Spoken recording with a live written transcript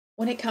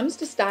When it comes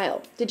to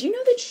style, did you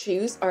know that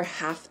shoes are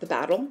half the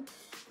battle?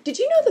 Did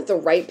you know that the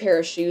right pair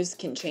of shoes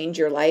can change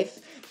your life?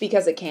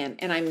 Because it can,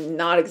 and I'm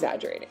not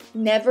exaggerating.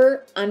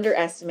 Never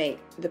underestimate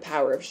the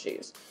power of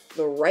shoes.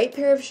 The right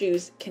pair of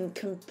shoes can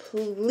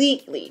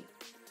completely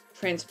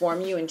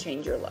transform you and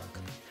change your look.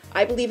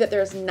 I believe that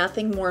there's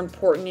nothing more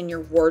important in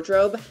your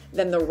wardrobe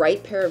than the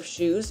right pair of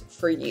shoes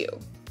for you.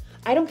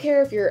 I don't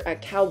care if you're a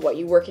cowboy,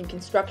 you work in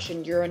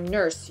construction, you're a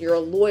nurse, you're a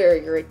lawyer,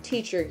 you're a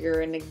teacher,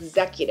 you're an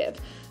executive.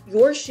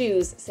 Your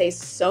shoes say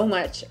so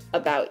much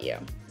about you.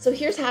 So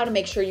here's how to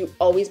make sure you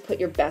always put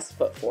your best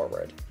foot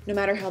forward. No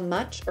matter how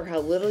much or how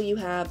little you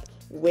have,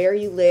 where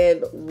you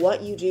live,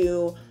 what you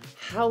do,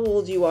 how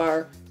old you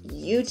are,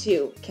 you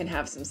too can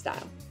have some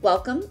style.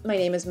 Welcome, my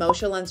name is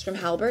Mosha Lundström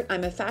Halbert.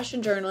 I'm a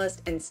fashion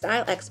journalist and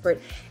style expert,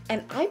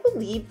 and I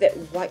believe that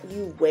what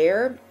you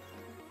wear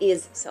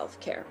is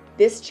self-care.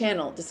 This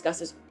channel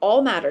discusses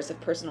all matters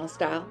of personal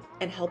style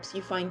and helps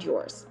you find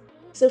yours.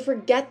 So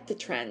forget the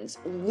trends,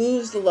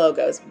 lose the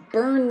logos,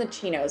 burn the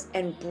chinos,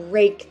 and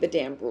break the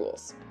damn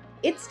rules.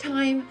 It's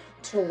time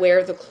to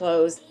wear the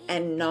clothes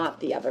and not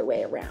the other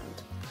way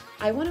around.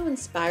 I want to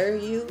inspire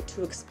you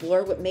to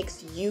explore what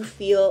makes you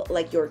feel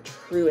like your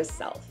truest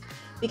self,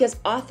 because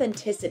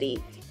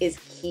authenticity is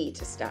key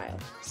to style.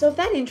 So if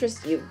that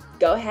interests you,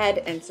 go ahead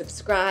and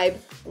subscribe,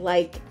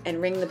 like,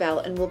 and ring the bell,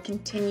 and we'll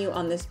continue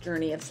on this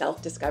journey of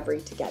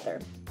self-discovery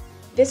together.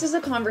 This is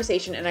a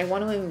conversation, and I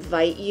want to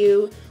invite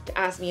you to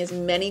ask me as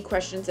many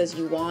questions as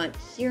you want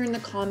here in the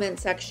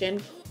comment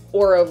section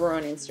or over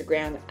on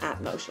Instagram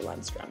at Mosha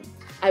Lundström.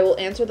 I will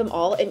answer them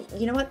all, and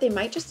you know what? They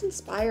might just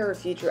inspire a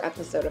future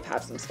episode of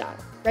Have Some Style.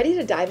 Ready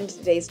to dive into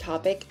today's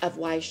topic of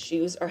why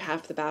shoes are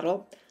half the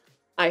battle?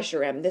 I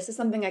sure am. This is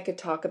something I could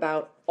talk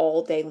about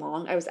all day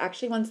long. I was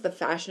actually once the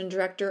fashion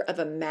director of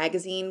a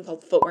magazine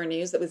called Footwear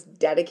News that was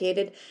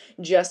dedicated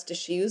just to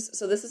shoes.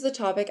 So this is a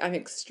topic I'm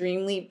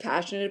extremely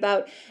passionate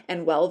about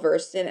and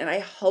well-versed in. And I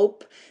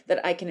hope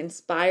that I can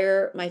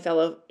inspire my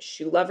fellow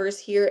shoe lovers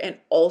here and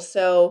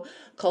also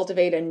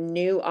cultivate a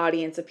new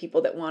audience of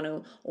people that want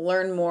to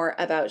learn more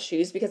about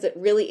shoes, because it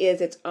really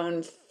is its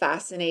own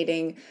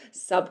fascinating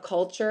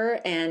subculture.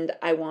 And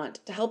I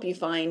want to help you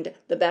find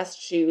the best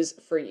shoes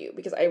for you,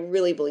 because I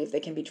really believe they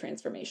can be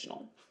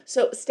transformational.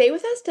 So stay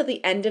with us till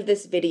the end of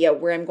this video,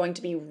 where I'm going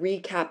to be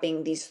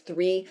recapping these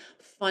 3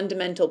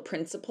 fundamental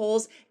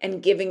principles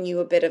and giving you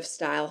a bit of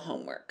style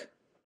homework.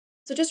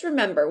 So just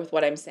remember with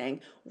what I'm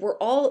saying, we're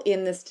all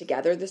in this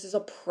together. This is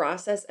a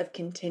process of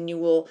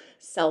continual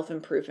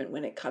self-improvement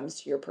when it comes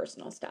to your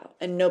personal style,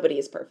 and nobody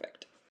is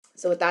perfect.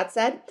 So with that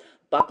said,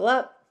 buckle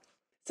up.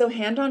 So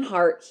hand on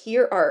heart,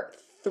 here are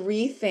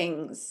 3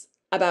 things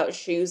about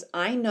shoes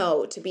I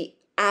know to be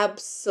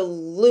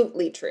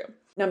absolutely true.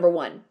 Number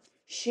 1,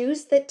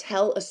 shoes that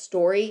tell a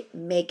story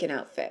make an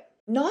outfit.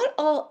 Not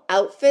all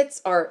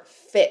outfits are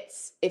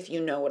fits, if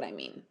you know what I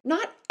mean.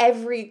 Not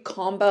every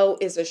combo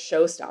is a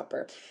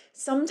showstopper.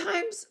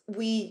 Sometimes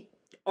we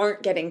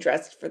aren't getting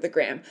dressed for the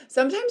gram.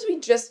 Sometimes we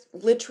just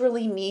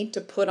literally need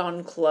to put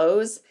on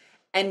clothes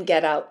and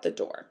get out the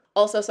door.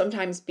 Also,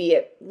 sometimes, be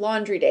it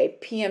laundry day,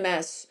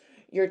 PMS,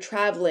 you're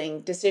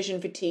traveling,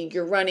 decision fatigue,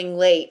 you're running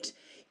late,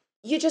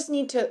 you just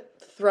need to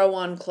throw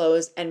on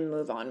clothes and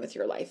move on with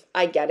your life.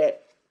 I get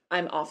it.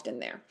 I'm often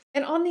there.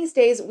 And on these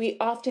days, we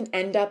often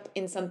end up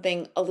in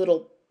something a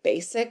little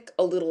basic,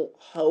 a little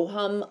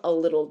ho-hum, a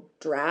little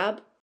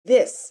drab.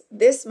 This,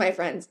 my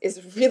friends,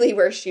 is really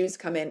where shoes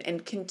come in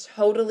and can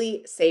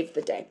totally save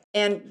the day,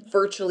 and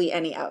virtually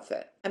any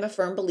outfit. I'm a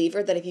firm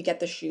believer that if you get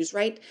the shoes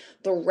right,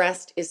 the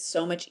rest is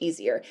so much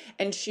easier,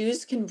 and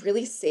shoes can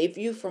really save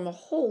you from a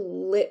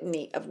whole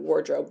litany of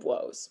wardrobe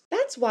woes.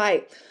 That's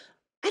why,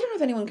 I don't know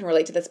if anyone can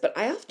relate to this, but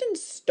I often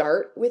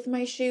start with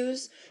my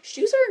shoes.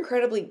 Shoes are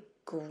incredibly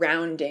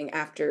grounding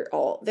after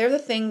all. They're the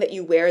thing that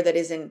you wear that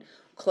is in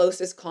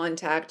closest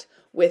contact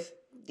with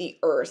the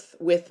earth,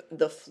 with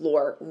the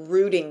floor,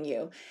 rooting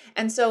you.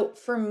 And so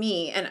for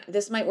me, and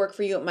this might work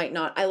for you, it might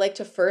not, I like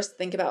to first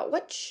think about,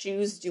 what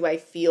shoes do I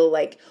feel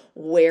like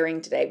wearing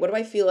today? What do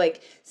I feel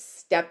like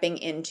stepping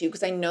into?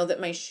 Because I know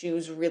that my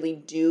shoes really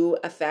do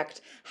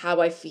affect how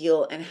I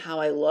feel and how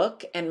I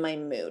look and my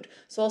mood.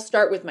 So I'll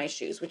start with my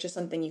shoes, which is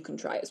something you can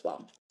try as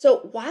well.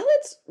 So while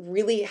it's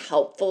really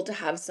helpful to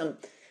have some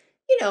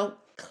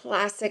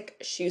classic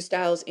shoe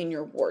styles in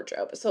your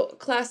wardrobe. So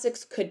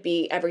classics could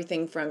be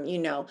everything from,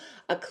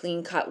 a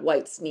clean cut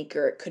white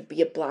sneaker. It could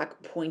be a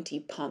black pointy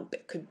pump.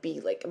 It could be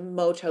like a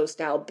moto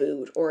style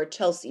boot or a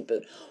Chelsea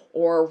boot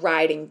or a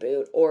riding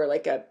boot or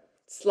like a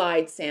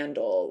slide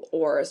sandal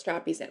or a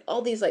strappy sandal.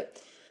 All these like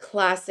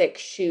classic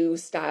shoe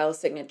style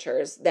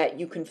signatures that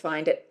you can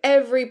find at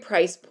every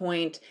price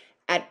point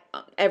at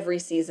every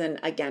season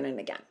again and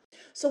again.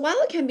 So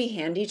while it can be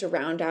handy to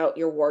round out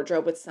your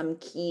wardrobe with some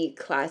key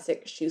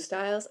classic shoe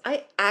styles,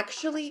 I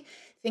actually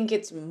think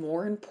it's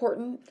more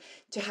important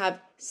to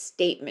have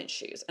statement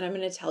shoes, and I'm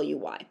going to tell you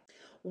why.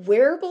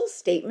 Wearable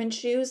statement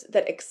shoes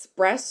that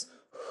express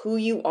who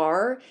you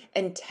are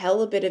and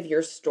tell a bit of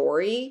your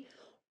story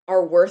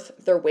are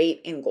worth their weight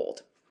in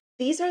gold.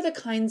 These are the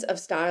kinds of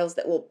styles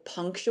that will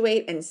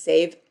punctuate and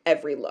save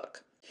every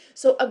look.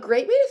 So, a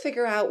great way to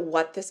figure out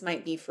what this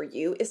might be for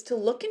you is to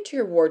look into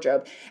your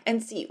wardrobe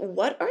and see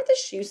what are the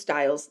shoe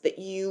styles that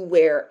you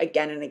wear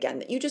again and again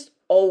that you just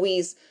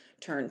always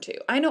turn to.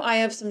 I know I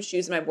have some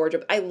shoes in my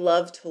wardrobe I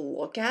love to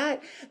look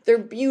at. They're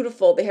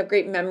beautiful, they have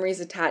great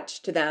memories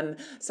attached to them.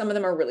 Some of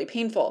them are really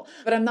painful,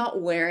 but I'm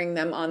not wearing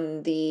them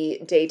on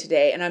the day to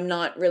day, and I'm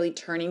not really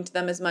turning to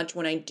them as much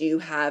when I do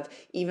have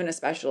even a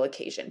special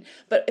occasion.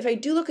 But if I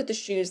do look at the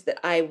shoes that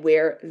I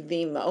wear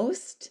the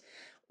most,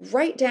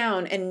 write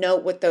down and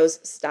note what those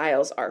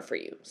styles are for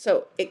you.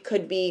 So it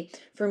could be,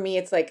 for me,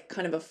 it's like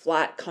kind of a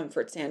flat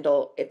comfort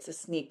sandal, it's a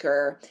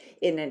sneaker,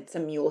 and it's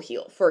a mule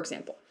heel, for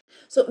example.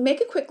 So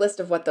make a quick list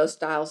of what those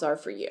styles are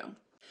for you.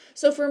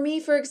 So for me,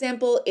 for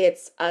example,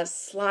 it's a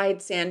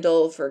slide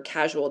sandal for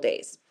casual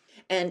days,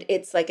 and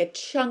it's like a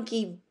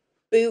chunky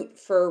boot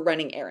for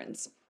running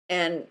errands,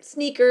 and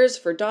sneakers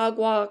for dog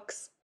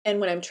walks. And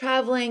when I'm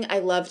traveling, I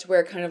love to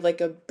wear kind of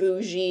like a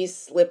bougie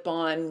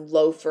slip-on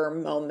loafer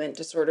moment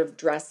to sort of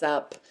dress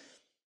up,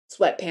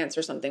 sweatpants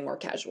or something more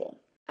casual.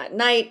 At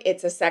night,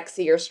 it's a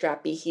sexier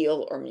strappy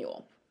heel or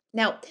mule.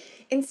 Now,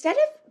 instead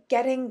of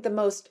getting the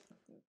most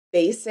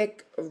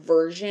basic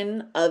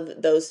version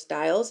of those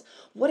styles,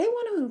 what I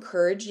want to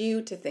encourage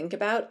you to think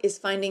about is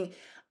finding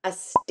a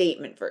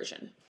statement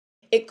version.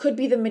 It could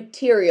be the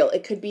material,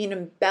 it could be an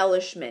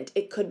embellishment,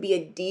 it could be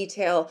a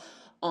detail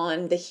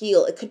on the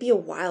heel, it could be a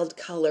wild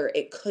color,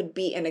 it could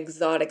be an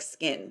exotic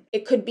skin,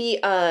 it could be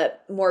a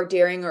more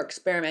daring or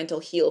experimental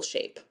heel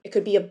shape, it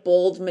could be a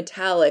bold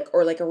metallic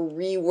or like a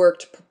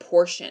reworked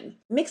proportion.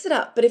 Mix it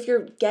up, but if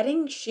you're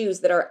getting shoes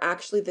that are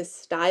actually the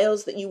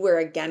styles that you wear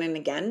again and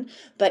again,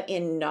 but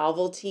in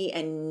novelty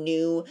and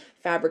new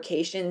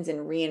fabrications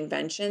and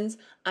reinventions,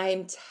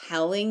 I'm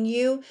telling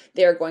you,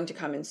 they're going to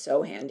come in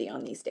so handy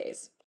on these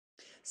days.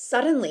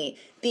 Suddenly,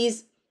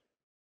 these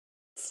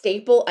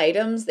staple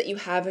items that you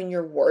have in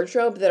your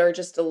wardrobe that are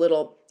just a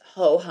little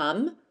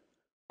ho-hum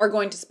are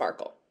going to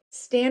sparkle.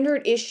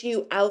 Standard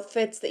issue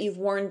outfits that you've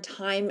worn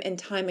time and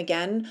time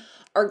again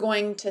are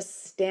going to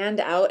stand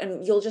out,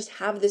 and you'll just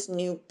have this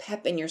new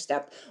pep in your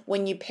step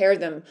when you pair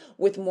them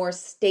with more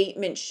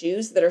statement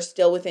shoes that are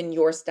still within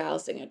your style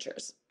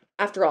signatures.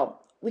 After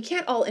all, we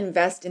can't all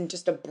invest in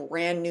just a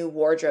brand new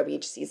wardrobe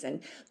each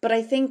season, but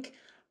I think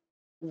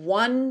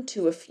one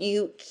to a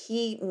few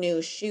key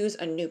new shoes,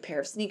 a new pair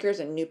of sneakers,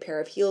 a new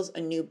pair of heels,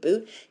 a new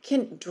boot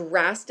can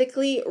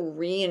drastically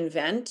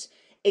reinvent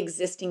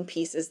existing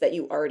pieces that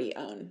you already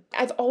own.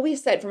 I've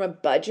always said, from a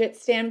budget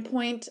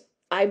standpoint,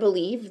 I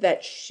believe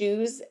that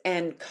shoes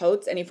and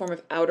coats, any form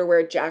of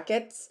outerwear,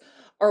 jackets,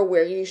 are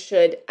where you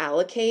should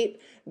allocate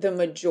the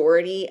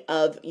majority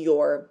of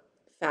your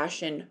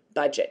fashion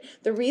budget.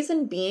 The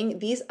reason being,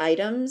 these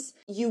items,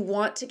 you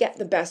want to get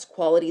the best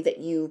quality that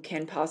you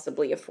can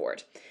possibly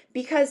afford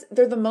because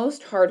they're the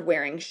most hard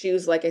wearing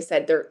shoes. Like I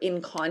said, they're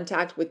in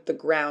contact with the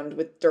ground,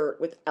 with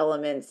dirt, with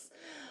elements,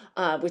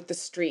 with the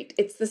street.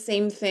 It's the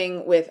same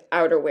thing with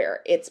outerwear.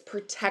 It's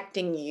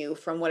protecting you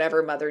from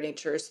whatever Mother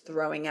Nature is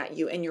throwing at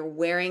you, and you're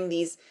wearing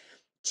these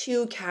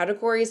two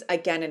categories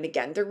again and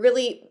again. They're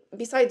really,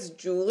 besides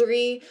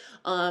jewelry,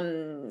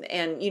 and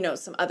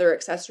some other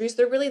accessories,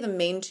 they're really the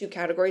main two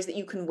categories that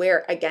you can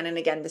wear again and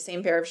again. The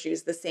same pair of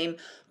shoes, the same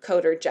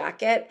coat or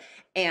jacket,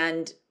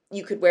 and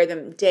you could wear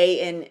them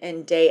day in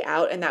and day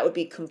out, and that would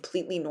be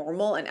completely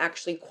normal and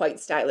actually quite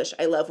stylish.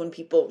 I love when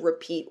people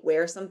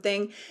wear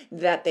something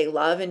that they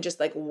love and just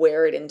like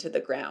wear it into the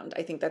ground.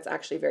 I think that's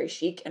actually very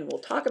chic, and we'll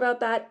talk about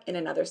that in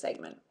another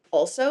segment.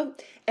 Also,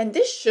 and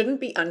this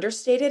shouldn't be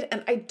understated,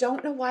 and I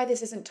don't know why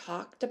this isn't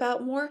talked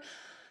about more,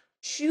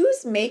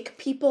 shoes make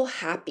people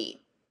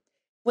happy.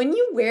 When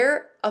you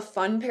wear a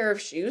fun pair of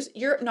shoes,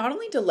 you're not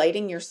only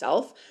delighting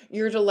yourself,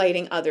 you're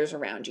delighting others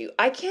around you.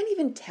 I can't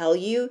even tell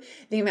you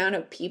the amount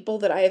of people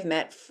that I have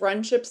met,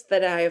 friendships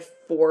that I have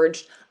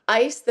forged,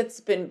 ice that's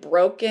been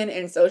broken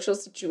in social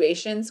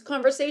situations,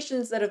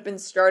 conversations that have been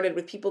started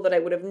with people that I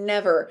would have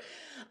never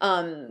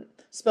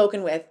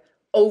spoken with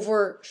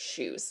over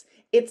shoes.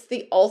 It's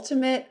the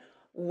ultimate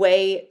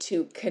way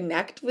to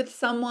connect with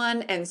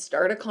someone and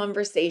start a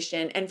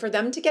conversation and for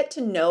them to get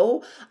to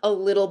know a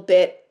little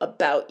bit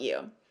about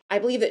you. I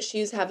believe that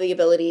shoes have the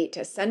ability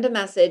to send a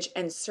message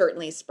and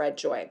certainly spread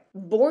joy.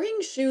 Boring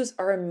shoes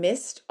are a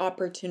missed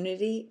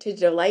opportunity to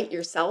delight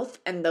yourself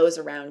and those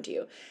around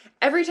you.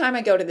 Every time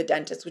I go to the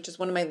dentist, which is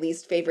one of my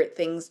least favorite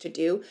things to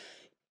do,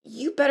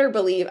 you better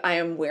believe I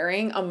am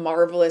wearing a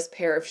marvelous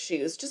pair of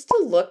shoes just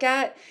to look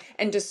at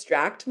and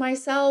distract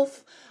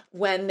myself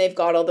when they've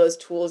got all those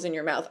tools in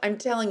your mouth. I'm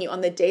telling you,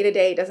 on the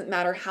day-to-day, it doesn't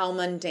matter how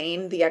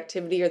mundane the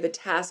activity or the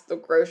task, the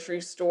grocery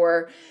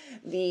store,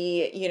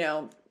 the,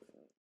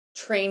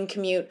 train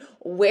commute,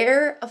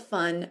 wear a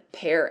fun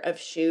pair of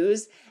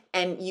shoes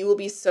and you will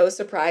be so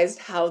surprised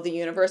how the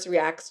universe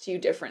reacts to you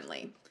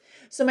differently.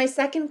 So my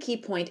second key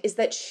point is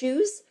that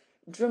shoes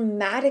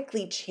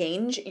dramatically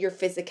change your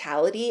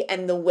physicality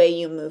and the way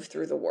you move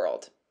through the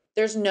world.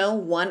 There's no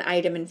one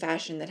item in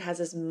fashion that has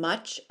as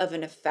much of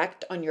an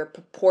effect on your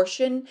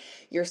proportion,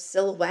 your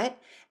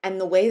silhouette, and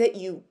the way that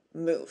you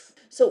move.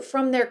 So,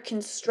 from their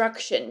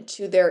construction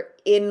to their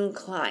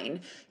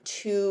incline,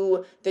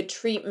 to the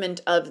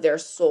treatment of their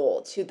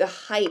sole, to the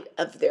height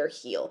of their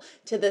heel,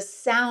 to the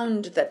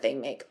sound that they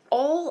make,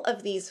 all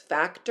of these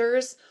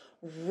factors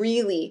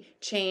really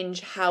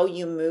change how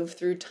you move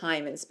through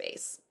time and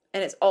space.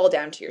 And it's all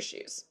down to your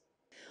shoes.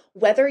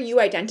 Whether you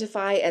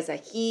identify as a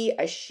he,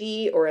 a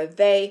she, or a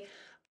they,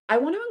 I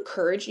want to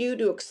encourage you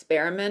to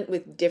experiment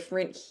with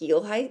different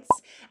heel heights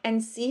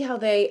and see how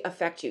they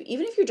affect you,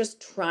 even if you're just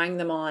trying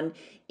them on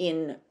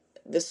in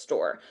the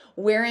store.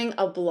 Wearing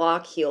a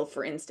block heel,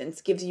 for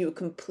instance, gives you a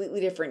completely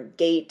different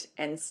gait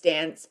and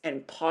stance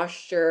and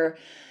posture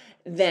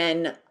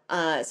than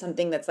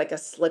something that's like a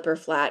slipper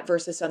flat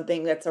versus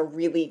something that's a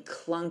really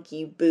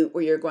clunky boot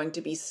where you're going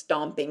to be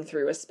stomping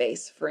through a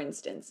space, for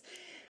instance.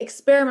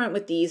 Experiment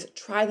with these,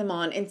 try them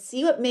on, and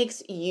see what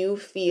makes you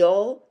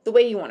feel the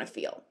way you want to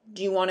feel.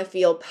 Do you want to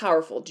feel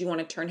powerful? Do you want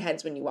to turn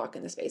heads when you walk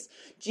in the space?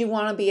 Do you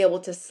want to be able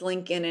to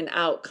slink in and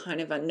out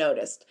kind of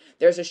unnoticed?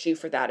 There's a shoe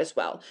for that as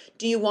well.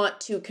 Do you want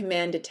to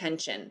command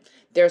attention?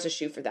 There's a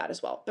shoe for that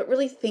as well. But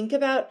really think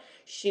about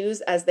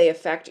shoes as they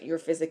affect your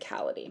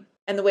physicality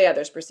and the way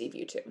others perceive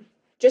you too.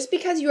 Just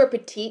because you are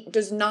petite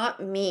does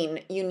not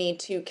mean you need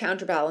to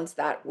counterbalance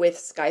that with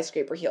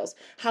skyscraper heels.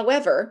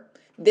 However,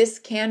 this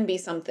can be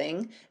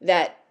something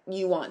that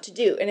you want to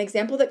do. An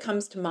example that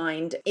comes to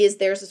mind is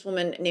there's this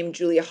woman named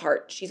Julia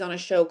Hart. She's on a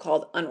show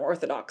called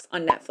Unorthodox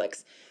on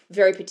Netflix.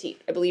 Very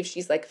petite. I believe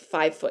she's like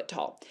 5 foot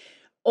tall.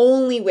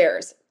 Only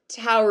wears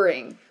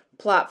towering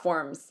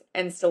platforms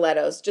and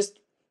stilettos, just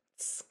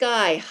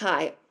sky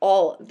high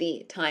all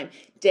the time,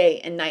 day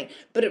and night.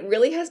 But it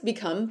really has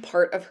become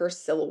part of her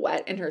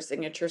silhouette and her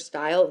signature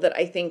style that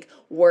I think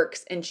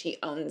works, and she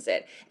owns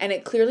it. And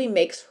it clearly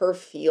makes her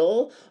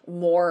feel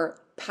more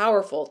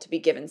powerful to be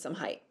given some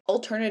height.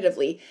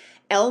 Alternatively,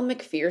 Elle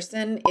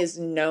Macpherson is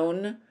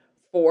known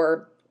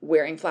for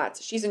wearing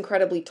flats. She's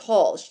incredibly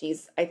tall.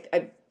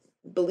 I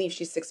believe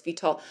she's 6 feet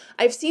tall.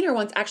 I've seen her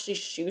once actually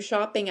shoe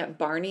shopping at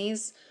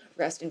Barney's,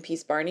 rest in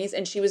peace Barney's,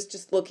 and she was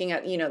just looking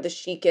at, the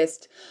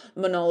chicest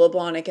Manolo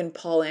Blahnik and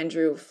Paul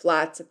Andrew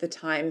flats at the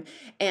time.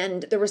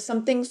 And there was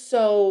something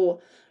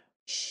so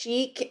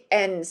chic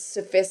and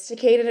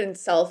sophisticated and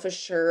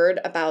self-assured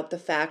about the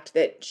fact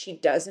that she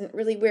doesn't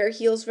really wear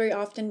heels very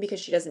often because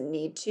she doesn't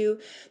need to.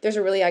 There's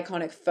a really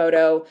iconic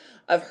photo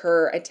of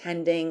her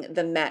attending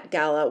the Met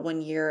Gala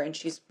one year, and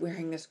she's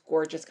wearing this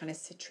gorgeous kind of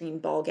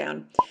citrine ball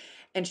gown,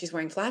 and she's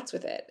wearing flats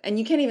with it. And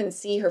you can't even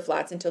see her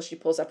flats until she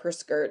pulls up her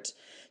skirt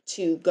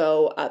to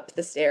go up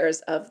the stairs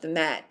of the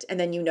Met. And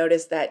then you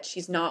notice that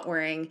she's not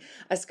wearing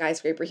a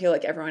skyscraper heel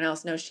like everyone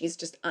else. No, she's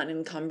just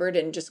unencumbered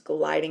and just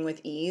gliding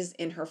with ease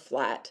in her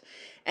flat.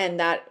 And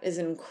that is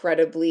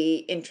incredibly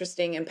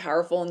interesting and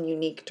powerful and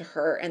unique to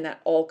her. And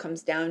that all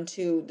comes down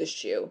to the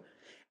shoe.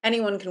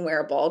 Anyone can wear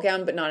a ball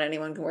gown, but not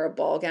anyone can wear a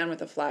ball gown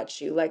with a flat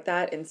shoe like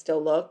that and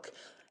still look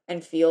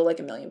and feel like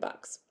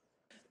 $1,000,000.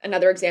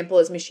 Another example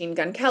is Machine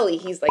Gun Kelly.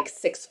 He's like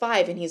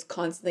 6'5", and he's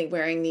constantly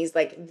wearing these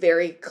like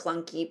very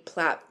clunky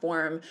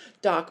platform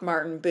Doc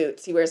Marten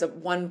boots. He wears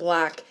one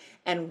black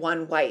and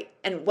one white.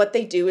 And what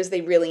they do is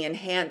they really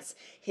enhance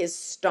his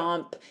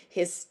stomp,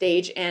 his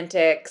stage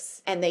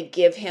antics, and they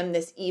give him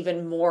this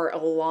even more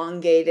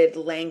elongated,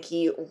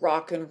 lanky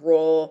rock and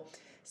roll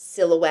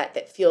silhouette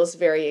that feels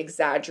very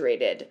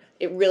exaggerated.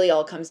 It really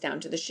all comes down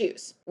to the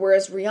shoes.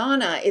 Whereas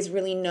Rihanna is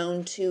really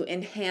known to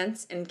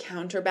enhance and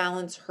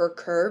counterbalance her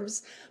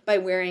curves by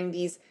wearing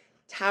these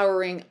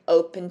towering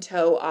open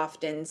toe,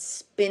 often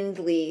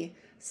spindly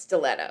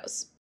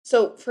stilettos.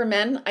 So for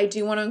men, I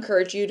do want to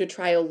encourage you to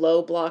try a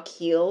low block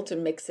heel to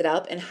mix it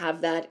up and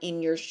have that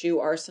in your shoe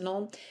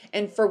arsenal.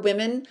 And for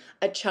women,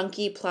 a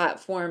chunky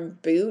platform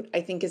boot, I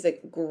think, is a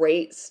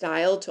great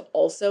style to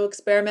also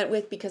experiment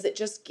with because it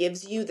just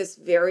gives you this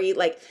very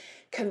like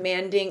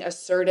commanding,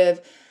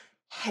 assertive,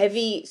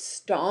 heavy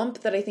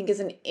stomp that I think is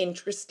an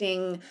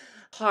interesting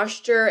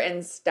posture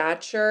and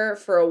stature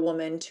for a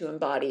woman to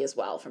embody as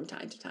well from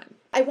time to time.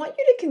 I want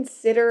you to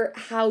consider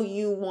how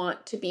you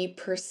want to be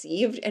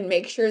perceived and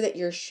make sure that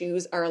your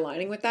shoes are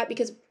aligning with that,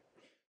 because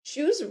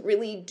shoes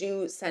really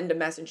do send a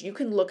message. You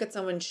can look at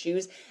someone's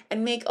shoes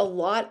and make a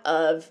lot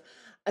of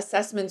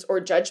assessments or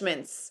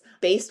judgments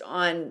based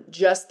on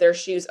just their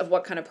shoes of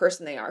what kind of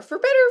person they are, for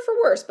better or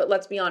for worse. But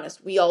let's be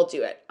honest, we all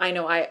do it. I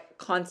know I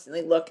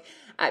constantly look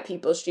at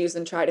people's shoes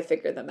and try to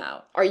figure them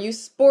out. Are you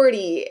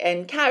sporty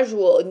and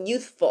casual and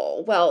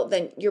youthful? Well,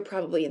 then you're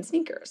probably in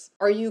sneakers.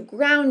 Are you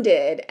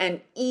grounded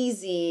and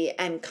easy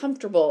and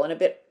comfortable and a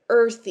bit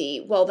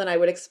earthy? Well, then I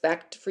would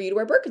expect for you to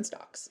wear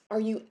Birkenstocks. Are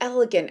you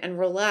elegant and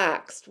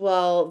relaxed?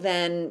 Well,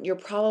 then you're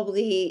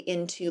probably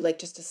into like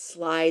just a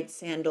slide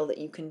sandal that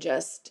you can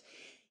just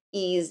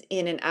ease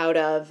in and out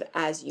of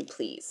as you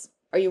please.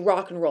 Are you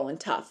rock and roll and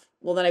tough?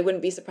 Well, then I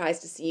wouldn't be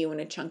surprised to see you in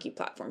a chunky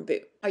platform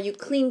boot. Are you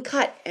clean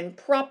cut and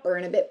proper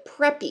and a bit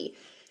preppy?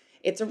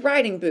 It's a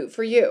riding boot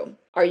for you.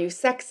 Are you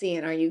sexy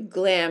and are you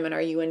glam and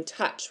are you in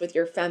touch with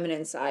your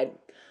feminine side?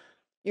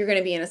 You're going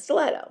to be in a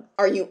stiletto.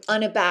 Are you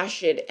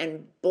unabashed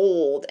and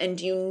bold, and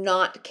do you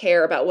not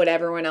care about what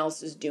everyone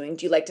else is doing?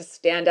 Do you like to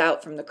stand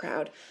out from the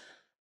crowd?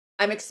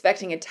 I'm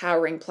expecting a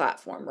towering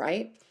platform,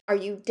 right? Are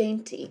you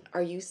dainty?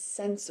 Are you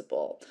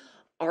sensible?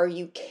 Are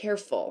you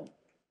careful?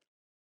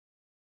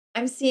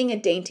 I'm seeing a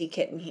dainty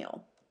kitten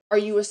heel. Are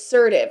you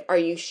assertive? Are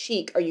you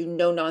chic? Are you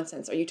no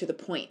nonsense? Are you to the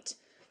point?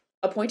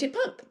 A pointed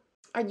pump.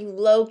 Are you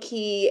low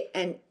key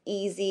and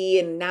easy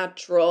and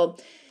natural?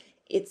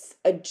 It's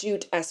a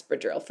jute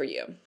espadrille for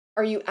you.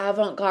 Are you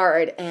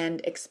avant-garde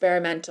and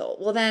experimental?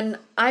 Well, then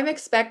I'm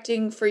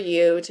expecting for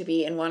you to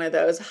be in one of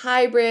those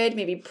hybrid,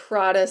 maybe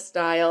Prada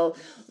style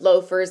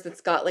loafers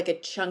that's got like a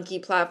chunky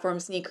platform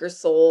sneaker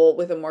sole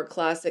with a more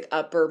classic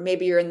upper.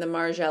 Maybe you're in the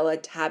Margiela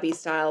tabby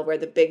style where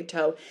the big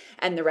toe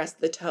and the rest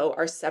of the toe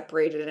are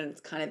separated and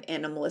it's kind of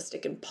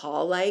animalistic and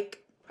paw-like.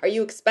 Are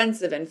you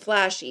expensive and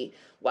flashy?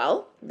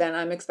 Well, then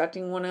I'm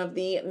expecting one of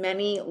the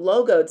many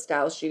logoed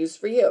style shoes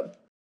for you.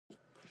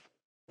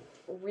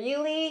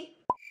 Really?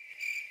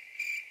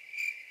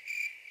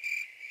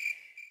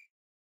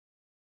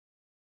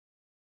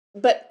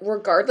 But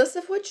regardless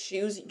of what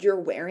shoes you're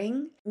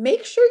wearing,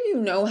 make sure you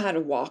know how to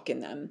walk in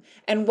them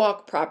and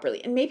walk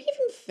properly. And maybe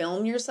even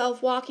film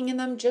yourself walking in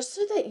them just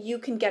so that you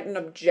can get an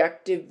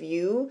objective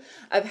view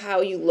of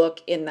how you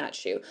look in that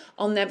shoe.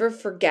 I'll never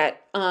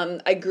forget,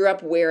 I grew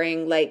up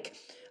wearing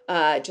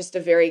just a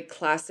very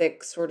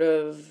classic sort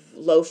of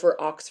loafer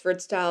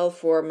Oxford style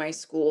for my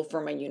school, for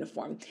my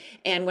uniform.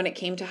 And when it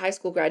came to high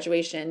school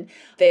graduation,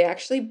 they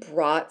actually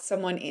brought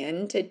someone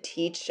in to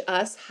teach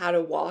us how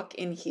to walk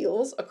in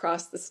heels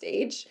across the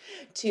stage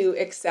to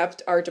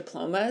accept our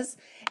diplomas.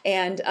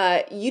 And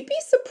you'd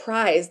be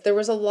surprised. There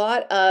was a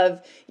lot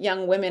of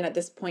young women at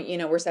this point,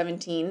 we're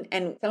 17,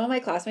 and some of my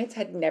classmates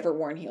had never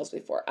worn heels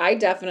before. I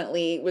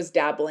definitely was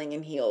dabbling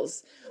in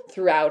heels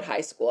throughout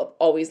high school. I've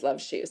always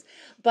loved shoes.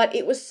 But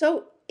it was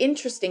so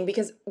interesting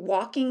because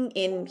walking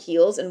in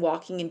heels and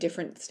walking in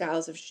different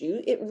styles of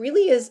shoe, it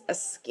really is a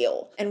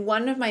skill. And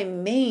one of my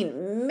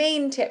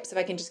main tips, if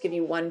I can just give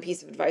you one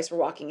piece of advice for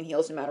walking in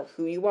heels, no matter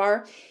who you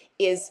are,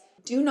 is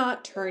do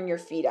not turn your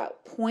feet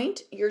out.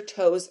 Point your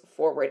toes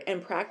forward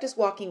and practice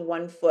walking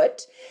one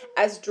foot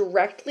as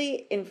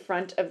directly in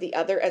front of the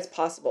other as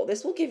possible.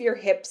 This will give your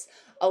hips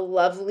a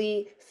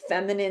lovely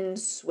feminine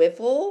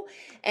swivel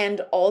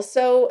and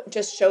also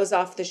just shows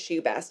off the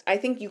shoe best. I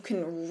think you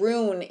can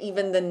ruin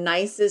even the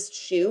nicest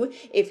shoe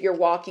if you're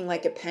walking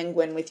like a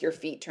penguin with your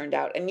feet turned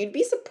out. And you'd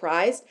be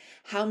surprised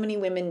how many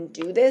women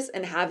do this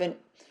and haven't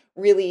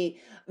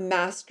really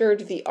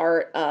mastered the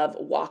art of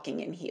walking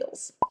in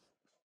heels.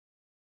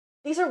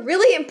 These are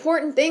really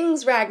important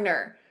things,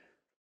 Ragnar.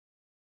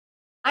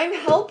 I'm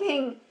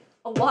helping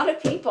a lot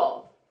of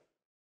people.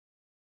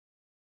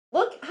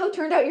 Look how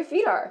turned out your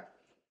feet are.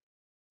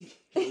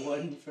 One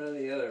in front of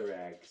the other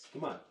rags.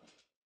 Come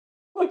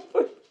on.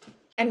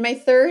 And my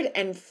third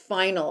and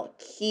final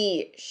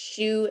key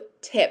shoe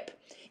tip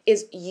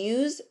is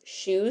use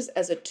shoes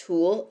as a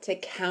tool to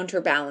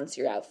counterbalance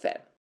your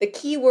outfit. The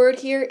key word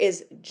here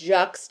is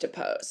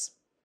juxtapose.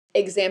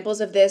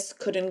 Examples of this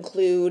could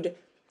include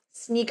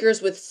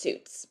sneakers with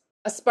suits,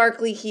 a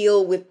sparkly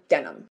heel with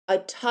denim, a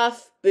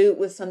tough boot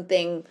with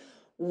something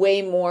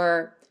way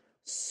more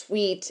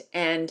sweet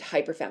and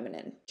hyper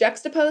feminine.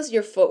 Juxtapose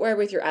your footwear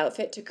with your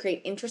outfit to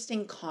create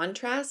interesting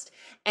contrast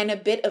and a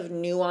bit of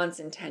nuance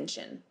and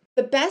tension.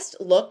 The best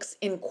looks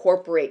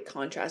incorporate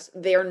contrast.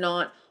 They're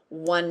not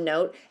one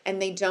note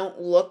and they don't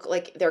look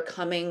like they're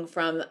coming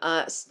from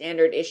a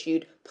standard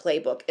issued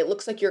playbook. It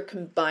looks like you're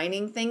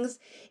combining things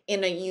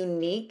in a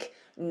unique,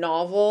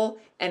 novel,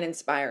 and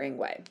inspiring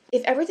way.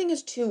 If everything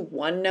is too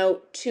one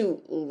note,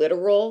 too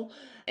literal,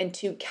 and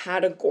too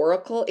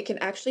categorical, it can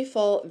actually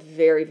fall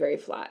very, very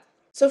flat.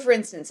 So for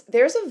instance,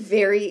 there's a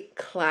very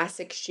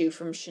classic shoe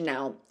from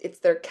Chanel. It's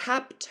their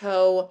cap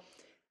toe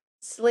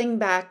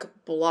slingback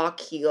block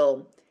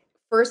heel,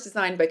 first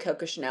designed by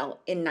Coco Chanel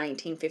in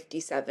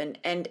 1957,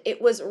 and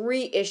it was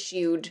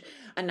reissued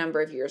a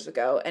number of years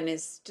ago and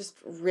is just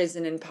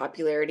risen in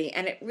popularity.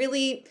 And it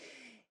really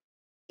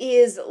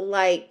is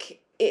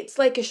it's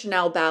like a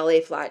Chanel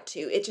ballet flat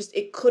too.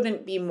 It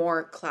couldn't be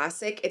more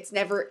classic. It's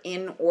never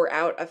in or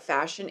out of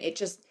fashion. It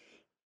just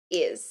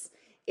is.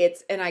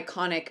 It's an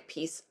iconic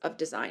piece of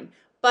design,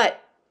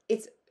 but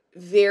it's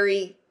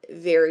very,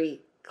 very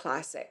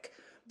classic.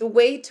 The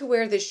way to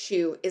wear the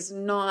shoe is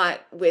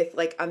not with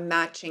like a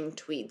matching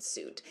tweed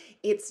suit.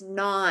 It's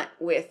not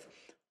with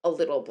a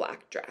little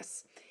black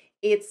dress.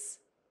 It's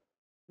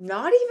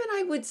not even,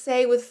 I would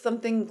say, with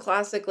something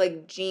classic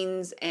like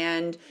jeans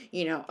and,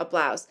 a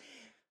blouse.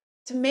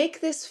 To make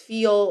this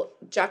feel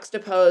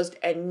juxtaposed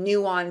and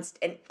nuanced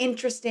and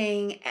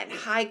interesting and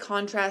high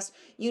contrast,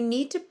 you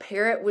need to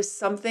pair it with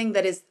something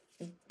that is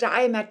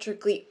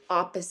diametrically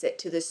opposite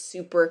to this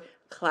super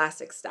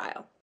classic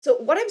style. So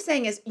what I'm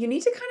saying is you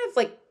need to kind of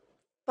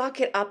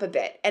fuck it up a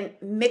bit and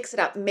mix it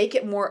up, make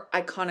it more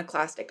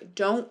iconoclastic.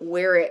 Don't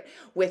wear it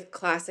with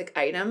classic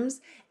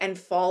items and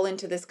fall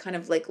into this kind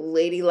of like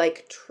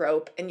ladylike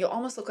trope, and you'll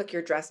almost look like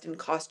you're dressed in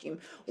costume.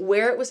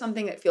 Wear it with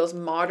something that feels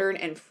modern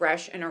and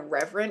fresh and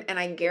irreverent, and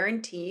I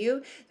guarantee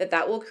you that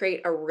that will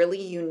create a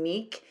really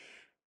unique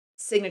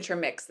signature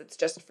mix that's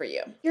just for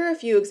you. Here are a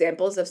few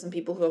examples of some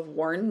people who have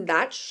worn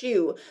that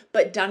shoe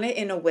but done it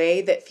in a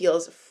way that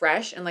feels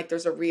fresh and like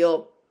there's a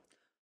real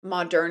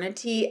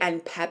modernity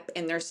and pep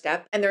in their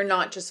step, and they're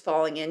not just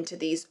falling into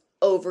these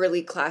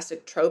overly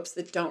classic tropes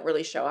that don't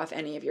really show off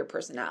any of your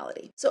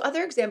personality. So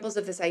other examples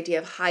of this idea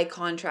of high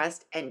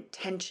contrast and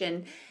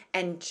tension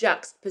and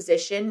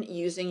juxtaposition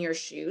using your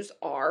shoes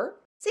are,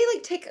 say,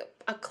 like take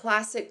a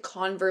classic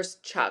Converse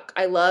Chuck.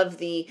 I love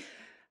the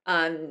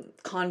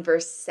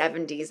Converse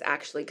 70s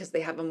actually, because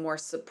they have a more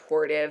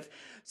supportive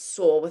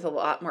sole with a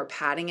lot more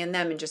padding in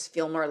them and just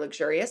feel more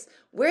luxurious.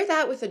 Wear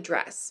that with a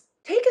dress.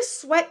 Take a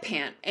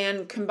sweatpant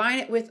and combine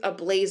it with a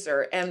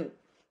blazer and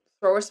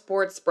throw a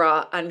sports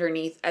bra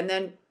underneath, and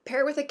then pair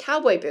it with a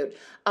cowboy boot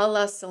a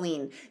la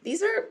Celine.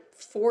 These are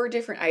 4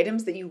 different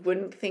items that you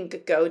wouldn't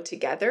think go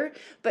together,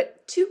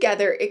 but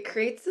together it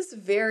creates this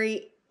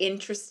very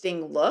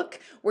interesting look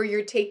where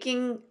you're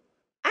taking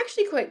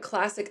actually quite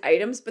classic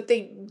items, but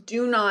they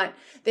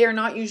are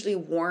not usually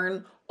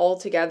worn all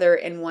together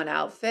in one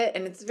outfit,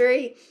 and it's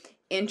very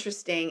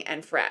interesting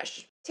and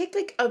fresh. Take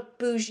like a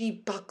bougie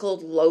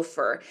buckled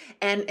loafer,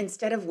 and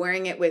instead of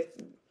wearing it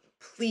with,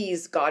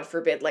 please, God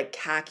forbid, like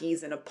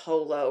khakis and a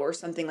polo or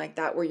something like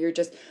that, where you're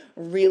just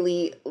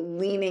really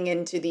leaning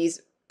into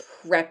these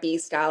preppy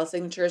style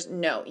signatures,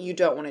 no, you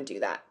don't want to do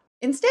that.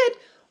 Instead,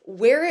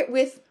 wear it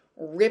with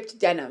ripped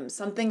denim,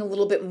 something a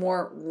little bit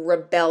more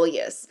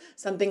rebellious,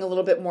 something a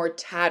little bit more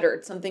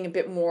tattered, something a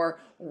bit more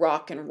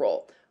rock and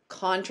roll.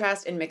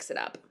 Contrast and mix it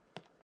up.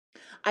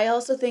 I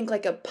also think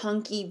like a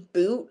punky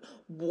boot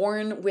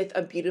worn with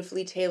a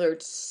beautifully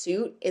tailored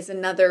suit is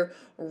another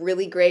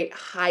really great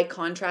high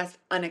contrast,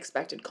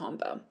 unexpected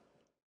combo.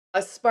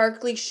 A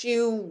sparkly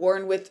shoe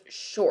worn with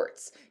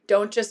shorts.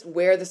 Don't just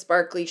wear the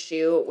sparkly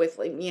shoe with,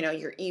 like,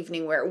 your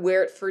evening wear.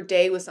 Wear it for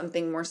day with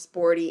something more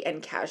sporty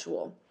and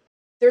casual.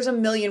 There's a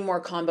million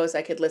more combos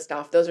I could list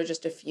off. Those are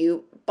just a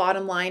few.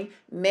 Bottom line,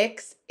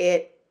 mix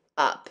it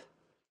up.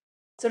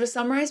 So to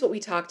summarize what we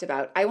talked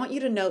about, I want you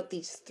to note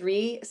these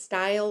 3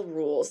 style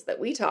rules that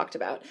we talked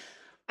about.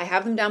 I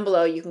have them down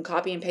below. You can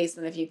copy and paste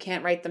them if you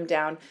can't write them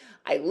down.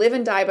 I live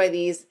and die by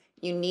these.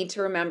 You need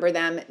to remember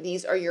them.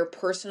 These are your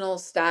personal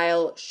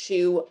style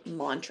shoe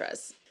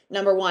mantras.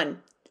 Number 1,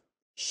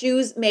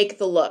 shoes make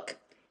the look.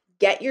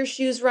 Get your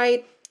shoes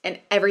right and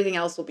everything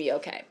else will be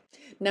okay.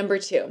 Number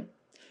 2,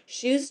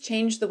 shoes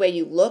change the way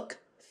you look,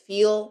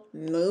 feel,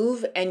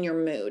 move, and your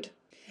mood.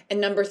 And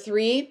number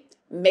 3,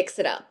 mix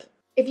it up.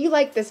 If you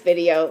like this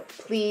video,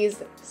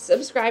 please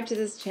subscribe to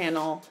this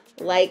channel,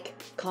 like,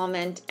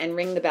 comment, and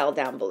ring the bell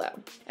down below.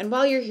 And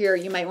while you're here,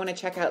 you might want to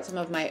check out some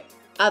of my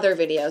other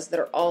videos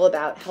that are all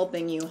about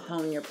helping you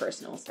hone your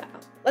personal style.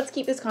 Let's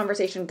keep this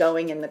conversation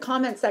going in the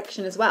comment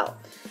section as well.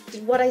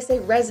 Did what I say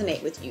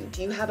resonate with you?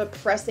 Do you have a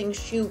pressing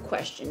shoe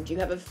question? Do you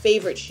have a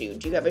favorite shoe?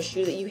 Do you have a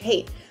shoe that you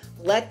hate?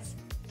 Let's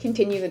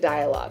continue the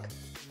dialogue.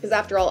 Because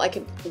after all, I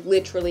can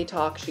literally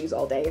talk shoes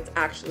all day. It's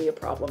actually a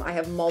problem. I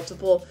have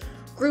multiple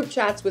group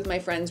chats with my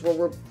friends where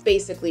we're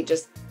basically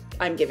just,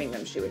 I'm giving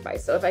them shoe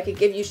advice. So if I could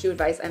give you shoe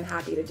advice, I'm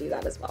happy to do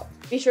that as well.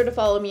 Be sure to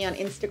follow me on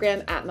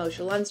Instagram at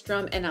Mosha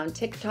Lundström and on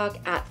TikTok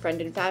at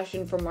Friend in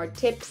Fashion for more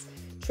tips,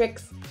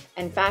 tricks,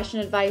 and fashion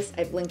advice.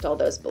 I've linked all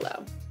those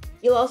below.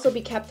 You'll also be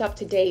kept up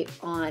to date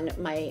on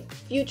my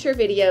future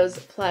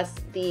videos, plus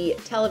the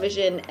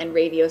television and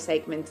radio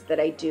segments that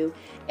I do,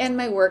 and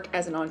my work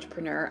as an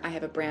entrepreneur. I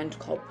have a brand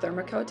called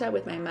Therma Kota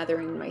with my mother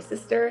and my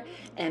sister,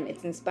 and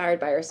it's inspired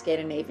by our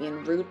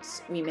Scandinavian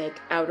roots. We make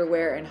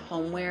outerwear and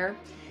homeware,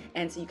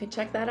 and so you can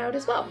check that out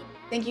as well.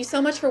 Thank you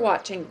so much for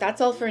watching.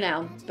 That's all for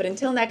now, but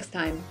until next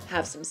time,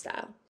 have some style.